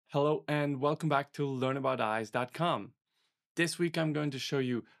Hello and welcome back to learnabouteyes.com. This week I'm going to show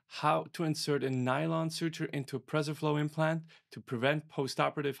you how to insert a nylon suture into a Preserflo implant to prevent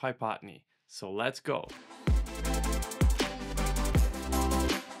postoperative hypotony. So let's go.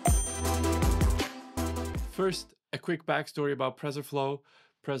 First, a quick backstory about Preserflo.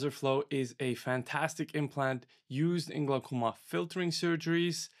 Preserflo is a fantastic implant used in glaucoma filtering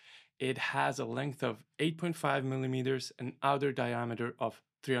surgeries. It has a length of 8.5 millimeters, an outer diameter of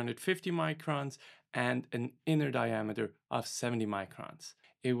 350 microns, and an inner diameter of 70 microns.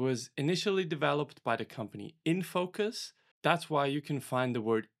 It was initially developed by the company InFocus. That's why you can find the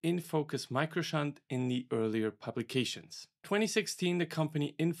word InFocus Microshunt in the earlier publications. In 2016, the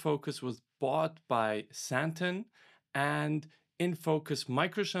company InFocus was bought by Santen, and InFocus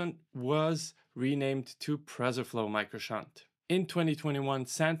Microshunt was renamed to Preserflo Microshunt. In 2021,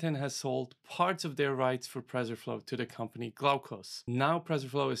 Santen has sold parts of their rights for Preserflo to the company Glaukos. Now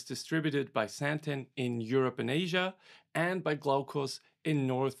Preserflo is distributed by Santen in Europe and Asia, and by Glaukos in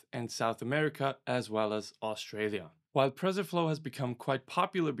North and South America, as well as Australia. While Preserflo has become quite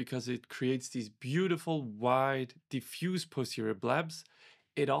popular because it creates these beautiful, wide, diffuse posterior blebs,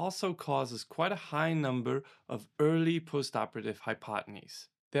 it also causes quite a high number of early postoperative hypotonies.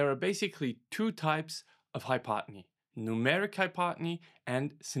 There are basically two types of hypotony: numeric hypotony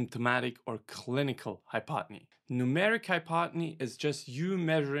and symptomatic or clinical hypotony. Numeric hypotony is just you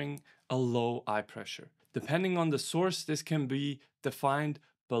measuring a low eye pressure. Depending on the source, this can be defined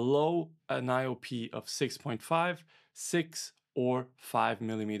below an IOP of 6.5, 6, or 5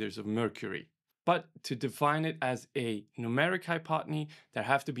 millimeters of mercury. But to define it as a numeric hypotony, there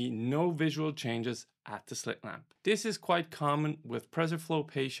have to be no visual changes at the slit lamp. This is quite common with Preserflo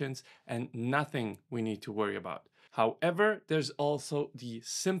patients and nothing we need to worry about. However, there's also the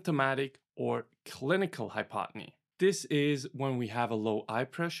symptomatic or clinical hypotony. This is when we have a low eye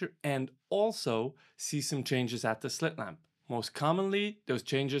pressure and also see some changes at the slit lamp. Most commonly, those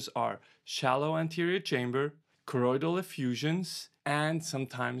changes are shallow anterior chamber, choroidal effusions, and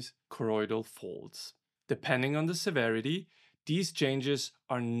sometimes choroidal folds. Depending on the severity, these changes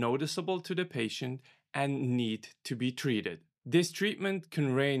are noticeable to the patient and need to be treated. This treatment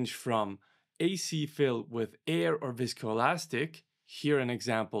can range from AC fill with air or viscoelastic, here an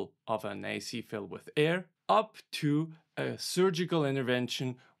example of an AC fill with air, up to a surgical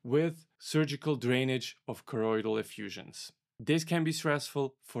intervention with surgical drainage of choroidal effusions. This can be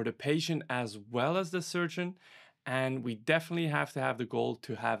stressful for the patient as well as the surgeon, and we definitely have to have the goal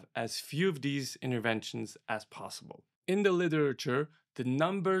to have as few of these interventions as possible. In the literature, the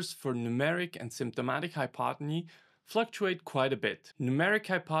numbers for numeric and symptomatic hypotony fluctuate quite a bit. Numeric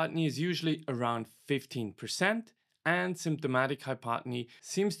hypotony is usually around 15%, and symptomatic hypotony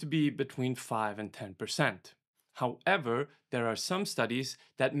seems to be between 5 and 10%. However, there are some studies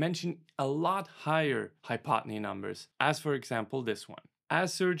that mention a lot higher hypotony numbers, as for example this one.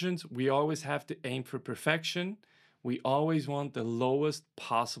 As surgeons, we always have to aim for perfection. We always want the lowest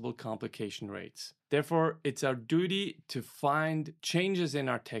possible complication rates. Therefore, it's our duty to find changes in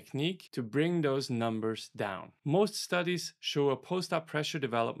our technique to bring those numbers down. Most studies show a post-op pressure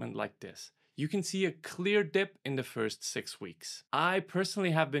development like this. You can see a clear dip in the first 6 weeks. I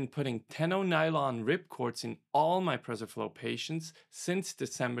personally have been putting 10-0 nylon ripcords in all my Preserflo patients since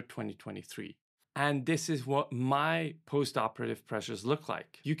December 2023. And this is what my post-operative pressures look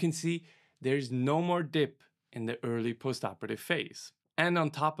like. You can see there's no more dip in the early postoperative phase. And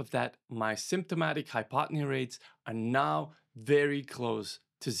on top of that, my symptomatic hypotony rates are now very close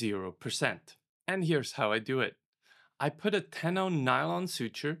to 0%. And here's how I do it. I put a 10-0 nylon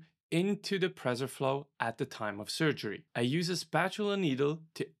suture into the Preserflo at the time of surgery. I use a spatula needle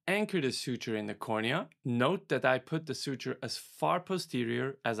to anchor the suture in the cornea. Note that I put the suture as far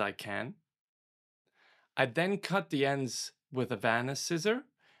posterior as I can. I then cut the ends with a Vanna scissor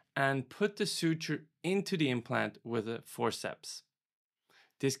and put the suture into the implant with a forceps.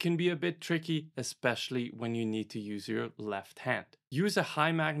 This can be a bit tricky, especially when you need to use your left hand. Use a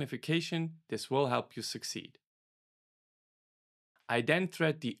high magnification, this will help you succeed. I then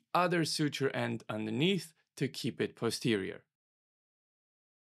thread the other suture end underneath to keep it posterior.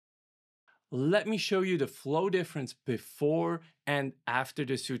 Let me show you the flow difference before and after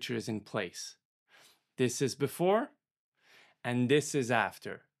the suture is in place. This is before, and this is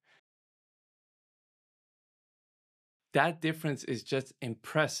after. That difference is just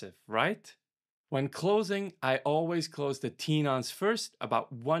impressive, right? When closing, I always close the tenons first,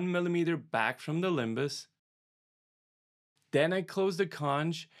 about 1 millimeter back from the limbus. Then I close the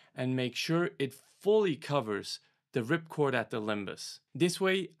conge and make sure it fully covers the ripcord at the limbus. This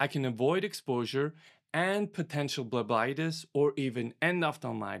way I can avoid exposure and potential blebitis or even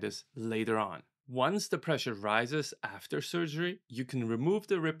endophthalmitis later on. Once the pressure rises after surgery, you can remove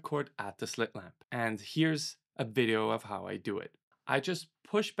the ripcord at the slit lamp. And here's a video of how I do it. I just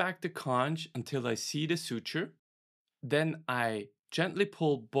push back the conch until I see the suture. Then I gently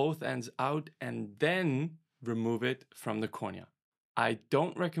pull both ends out and then remove it from the cornea. I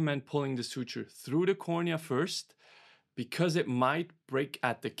don't recommend pulling the suture through the cornea first because it might break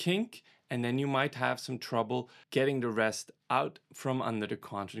at the kink and then you might have some trouble getting the rest out from under the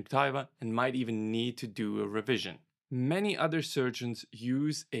conjunctiva and might even need to do a revision. Many other surgeons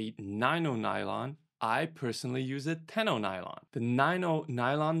use a 9-0 nylon. I personally use a 10-0 nylon. The 9-0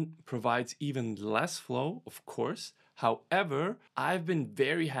 nylon provides even less flow, of course. However, I've been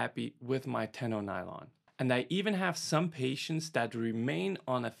very happy with my 10-0 nylon. And I even have some patients that remain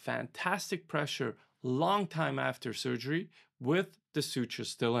on a fantastic pressure long time after surgery with the suture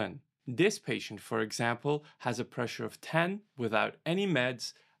still in. This patient, for example, has a pressure of 10 without any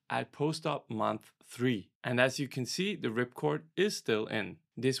meds at post-op month 3. And as you can see, the ripcord is still in.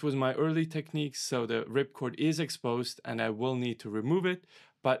 This was my early technique, so the ripcord is exposed and I will need to remove it,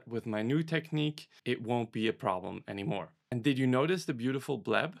 but with my new technique, it won't be a problem anymore. And did you notice the beautiful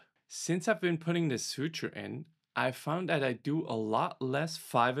bleb? Since I've been putting this suture in, I found that I do a lot less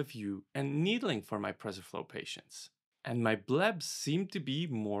 5FU and needling for my Preserflo patients. And my blebs seem to be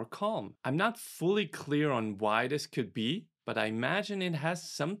more calm. I'm not fully clear on why this could be, but I imagine it has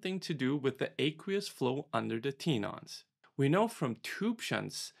something to do with the aqueous flow under the tenons. We know from tube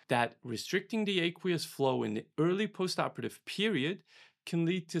shunts that restricting the aqueous flow in the early postoperative period can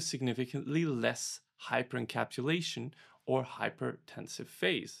lead to significantly less hyperencapsulation or hypertensive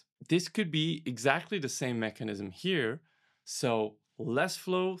phase. This could be exactly the same mechanism here, so less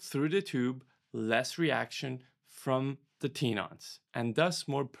flow through the tube, less reaction from the tenons, and thus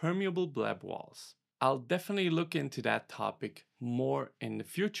more permeable bleb walls. I'll definitely look into that topic more in the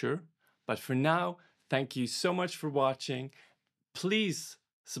future, but for now, thank you so much for watching. Please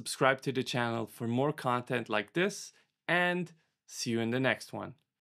subscribe to the channel for more content like this, and see you in the next one.